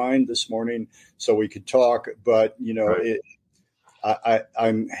my mind this morning, so we could talk. But right.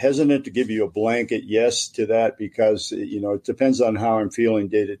 I'm hesitant to give you a blanket yes to that because it depends on how I'm feeling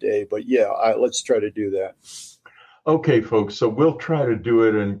day to day. But let's try to do that. Okay, folks. So we'll try to do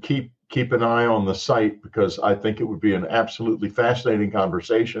it and keep an eye on the site because I think it would be an absolutely fascinating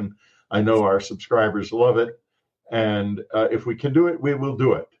conversation. I know our subscribers love it. And if we can do it, we will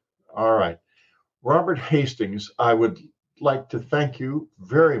do it. All right. Robert Hastings, I would like to thank you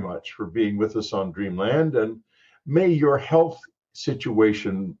very much for being with us on Dreamland, and may your health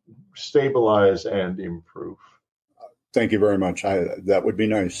situation stabilize and improve. Thank you very much. That would be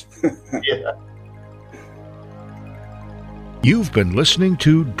nice. Yeah. You've been listening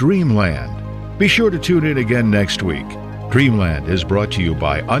to Dreamland. Be sure to tune in again next week. Dreamland is brought to you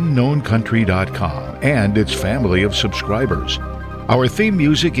by UnknownCountry.com and its family of subscribers. Our theme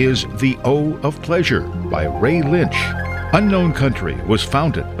music is The O of Pleasure by Ray Lynch. Unknown Country was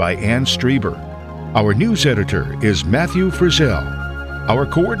founded by Ann Strieber. Our news editor is Matthew Frizzell. Our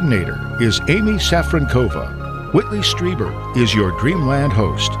coordinator is Amy Safrankova. Whitley Strieber is your Dreamland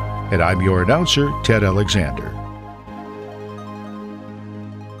host. And I'm your announcer, Ted Alexander.